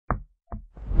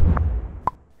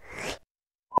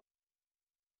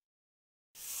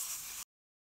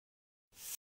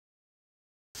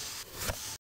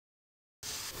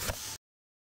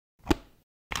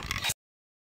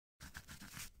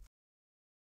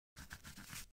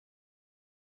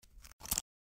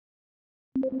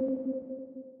Hey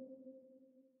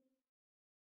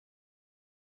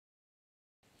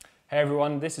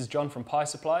everyone, this is John from Pi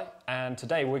Supply, and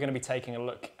today we're going to be taking a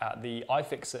look at the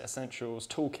iFixit Essentials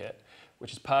Toolkit,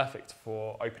 which is perfect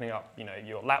for opening up,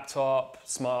 your laptop,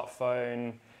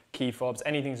 smartphone, key fobs,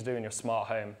 anything to do in your smart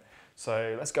home.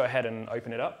 So let's go ahead and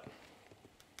open it up.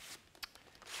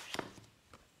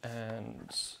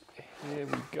 And here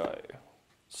we go.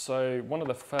 So one of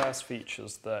the first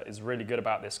features that is really good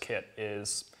about this kit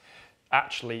is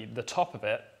actually the top of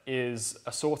it is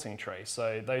a sorting tray.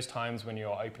 So those times when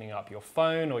you're opening up your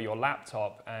phone or your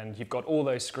laptop and you've got all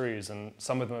those screws and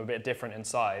some of them are a bit different in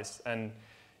size and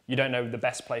you don't know the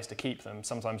best place to keep them.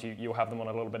 Sometimes you'll have them on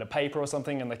a little bit of paper or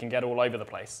something and they can get all over the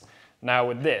place. Now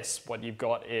with this, what you've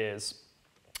got is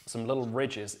some little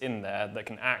ridges in there that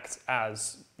can act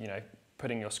as,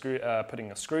 putting your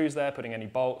screws there, putting any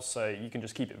bolts, so you can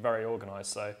just keep it very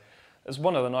organized. So it's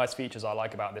one of the nice features I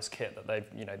like about this kit,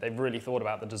 that they've really thought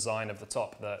about the design of the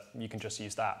top, that you can just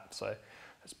use that. So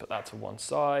let's put that to one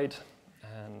side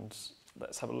and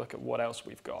let's have a look at what else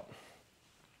we've got.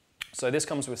 So this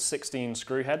comes with 16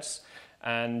 screw heads,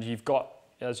 and you've got,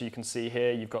 as you can see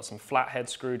here, you've got some Flathead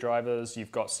screwdrivers,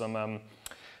 you've got some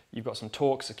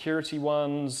Torx security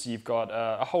ones, you've got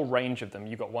a whole range of them.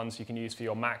 You've got ones you can use for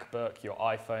your MacBook, your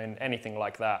iPhone, anything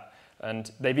like that.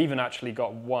 And they've even actually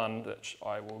got one, which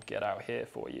I will get out here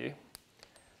for you,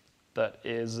 that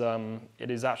is,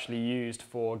 it is actually used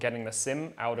for getting the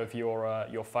SIM out of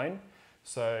your phone.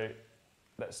 So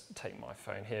let's take my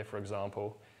phone here, for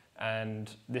example.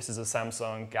 And this is a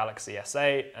Samsung Galaxy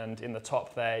S8, and in the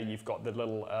top there, you've got the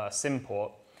little SIM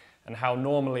port. And how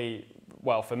normally,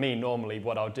 well, for me, normally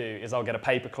what I'll do is I'll get a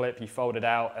paper clip, you fold it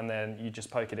out, and then you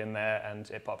just poke it in there and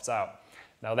it pops out.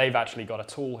 Now they've actually got a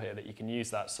tool here that you can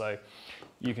use that, so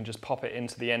you can just pop it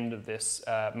into the end of this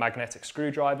magnetic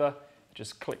screwdriver, it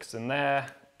just clicks in there,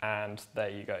 and there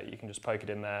you go. You can just poke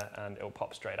it in there and it'll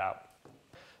pop straight out.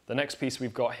 The next piece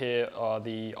we've got here are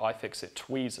the iFixit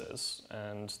tweezers,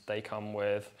 and they come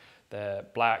with, they're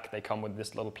black, they come with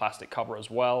this little plastic cover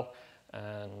as well,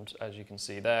 and as you can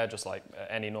see there, just like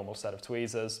any normal set of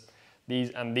tweezers, these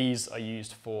are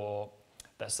used for,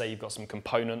 let's say you've got some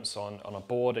components on a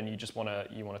board and you just want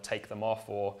to take them off,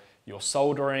 or you're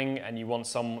soldering and you want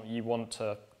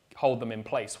to hold them in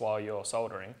place while you're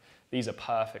soldering. These are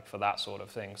perfect for that sort of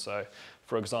thing. So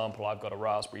for example, I've got a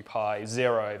Raspberry Pi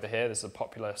Zero over here. This is a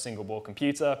popular single board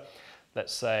computer.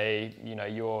 Let's say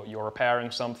you're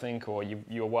repairing something, or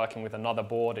you're working with another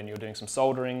board and you're doing some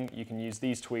soldering. You can use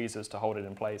these tweezers to hold it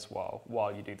in place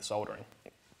while you do the soldering.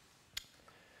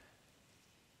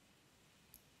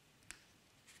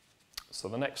 So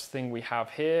the next thing we have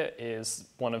here is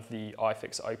one of the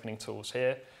iFixit opening tools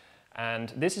here. And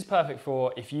this is perfect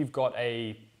for if you've got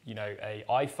a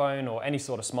iPhone or any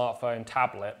sort of smartphone,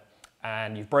 tablet,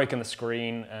 and you've broken the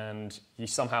screen and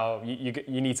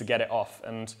you need to get it off.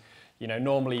 And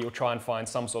normally you'll try and find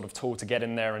some sort of tool to get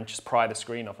in there and just pry the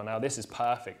screen off. And now this is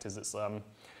perfect, as it's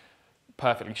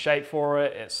perfectly shaped for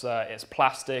it. It's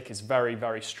plastic, it's very,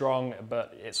 very strong,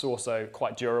 but it's also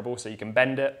quite durable, so you can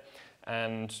bend it.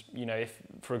 And if,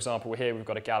 for example, here we've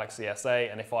got a Galaxy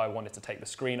S8, and if I wanted to take the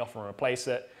screen off and replace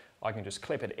it, I can just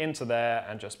clip it into there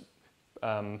and just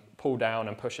pull down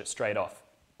and push it straight off.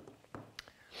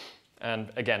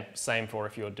 And again, same for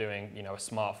if you're doing a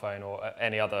smartphone or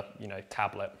any other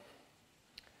tablet.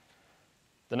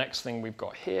 The next thing we've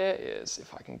got here is,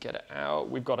 if I can get it out,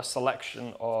 we've got a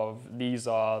selection of, these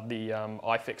are the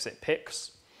iFixit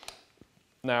picks.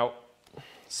 Now,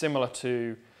 similar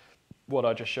to what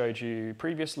I just showed you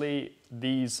previously,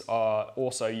 these are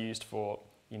also used for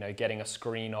getting a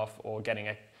screen off or getting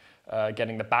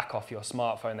the back off your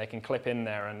smartphone. They can clip in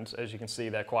there, and as you can see,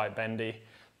 they're quite bendy.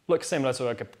 Look similar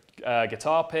to a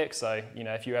guitar pick, so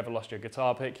if you ever lost your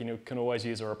guitar pick, you can always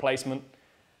use a replacement.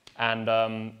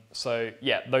 And so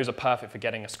yeah, those are perfect for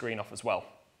getting a screen off as well.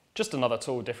 Just another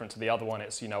tool different to the other one.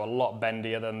 It's a lot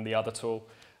bendier than the other tool,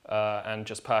 and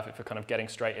just perfect for kind of getting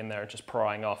straight in there and just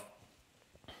prying off.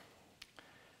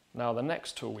 Now the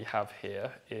next tool we have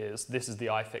here is the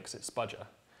iFixit Spudger.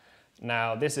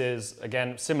 Now this is,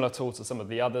 again, similar tool to some of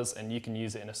the others, and you can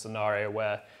use it in a scenario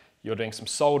where you're doing some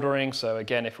soldering. So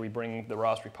again, if we bring the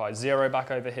Raspberry Pi Zero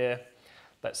back over here,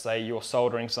 let's say you're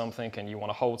soldering something and you want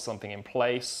to hold something in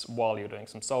place while you're doing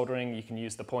some soldering, you can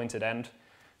use the pointed end.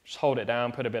 Just hold it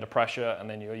down, put a bit of pressure, and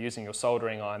then you're using your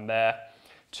soldering iron there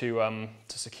to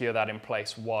secure that in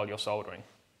place while you're soldering.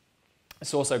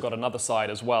 It's also got another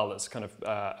side as well that's kind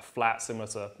of flat, similar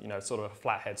to sort of a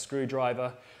flathead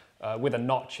screwdriver with a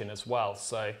notch in as well.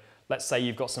 So let's say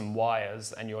you've got some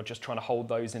wires and you're just trying to hold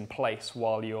those in place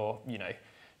while you're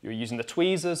you're using the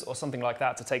tweezers or something like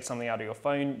that to take something out of your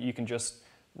phone, you can just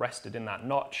rest it in that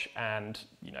notch, and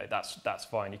that's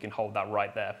fine. You can hold that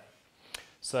right there.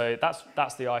 So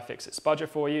that's the iFixit Spudger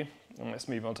for you. And let's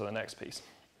move on to the next piece.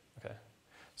 Okay.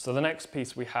 So the next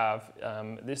piece we have,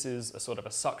 this is a sort of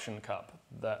a suction cup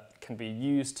that can be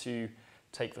used to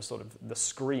take the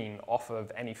screen off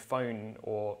of any phone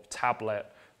or tablet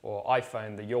or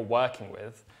iPhone that you're working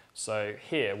with. So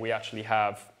here we actually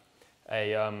have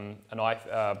a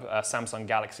Samsung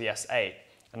Galaxy S8.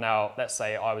 And now let's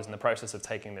say I was in the process of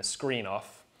taking this screen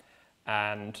off,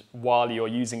 and while you're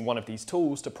using one of these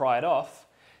tools to pry it off,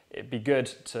 it'd be good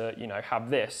to have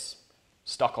this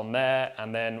stuck on there,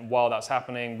 and then while that's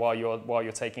happening, while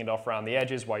you're taking it off around the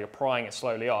edges, while you're prying it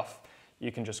slowly off,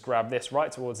 you can just grab this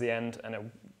right towards the end and it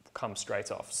comes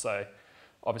straight off. So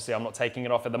obviously I'm not taking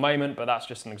it off at the moment, but that's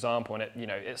just an example, and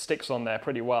it sticks on there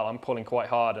pretty well. I'm pulling quite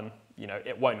hard and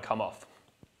it won't come off.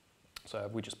 So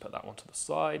we just put that one to the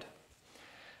side.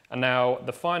 And now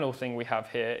the final thing we have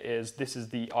here is this is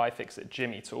the iFixit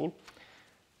Jimmy tool.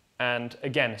 And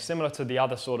again, similar to the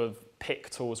other sort of pick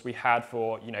tools we had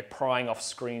for prying off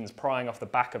screens, prying off the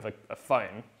back of a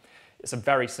phone, it's a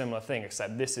very similar thing,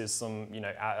 except this is some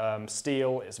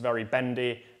steel, it's very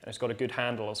bendy, and it's got a good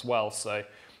handle as well. So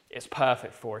it's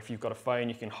perfect for if you've got a phone,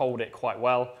 you can hold it quite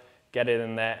well, get it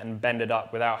in there and bend it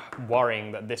up without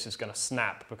worrying that this is going to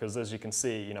snap, because as you can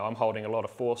see, I'm holding a lot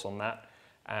of force on that,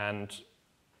 and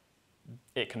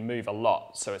it can move a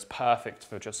lot. So it's perfect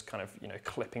for just kind of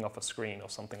clipping off a screen or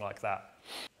something like that.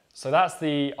 So that's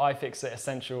the iFixit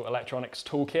Essential Electronics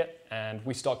Toolkit, and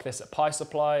we stock this at Pi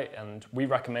Supply, and we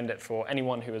recommend it for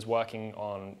anyone who is working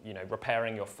on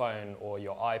repairing your phone or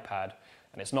your iPad.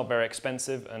 And it's not very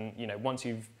expensive, and once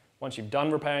you've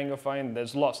done repairing your phone,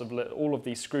 there's lots of all of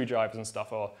these screwdrivers and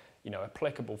stuff are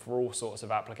applicable for all sorts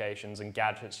of applications and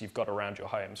gadgets you've got around your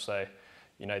home. So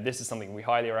this is something we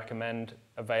highly recommend,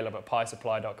 available at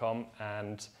pisupply.com,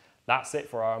 and that's it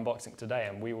for our unboxing today,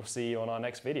 and we will see you on our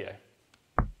next video.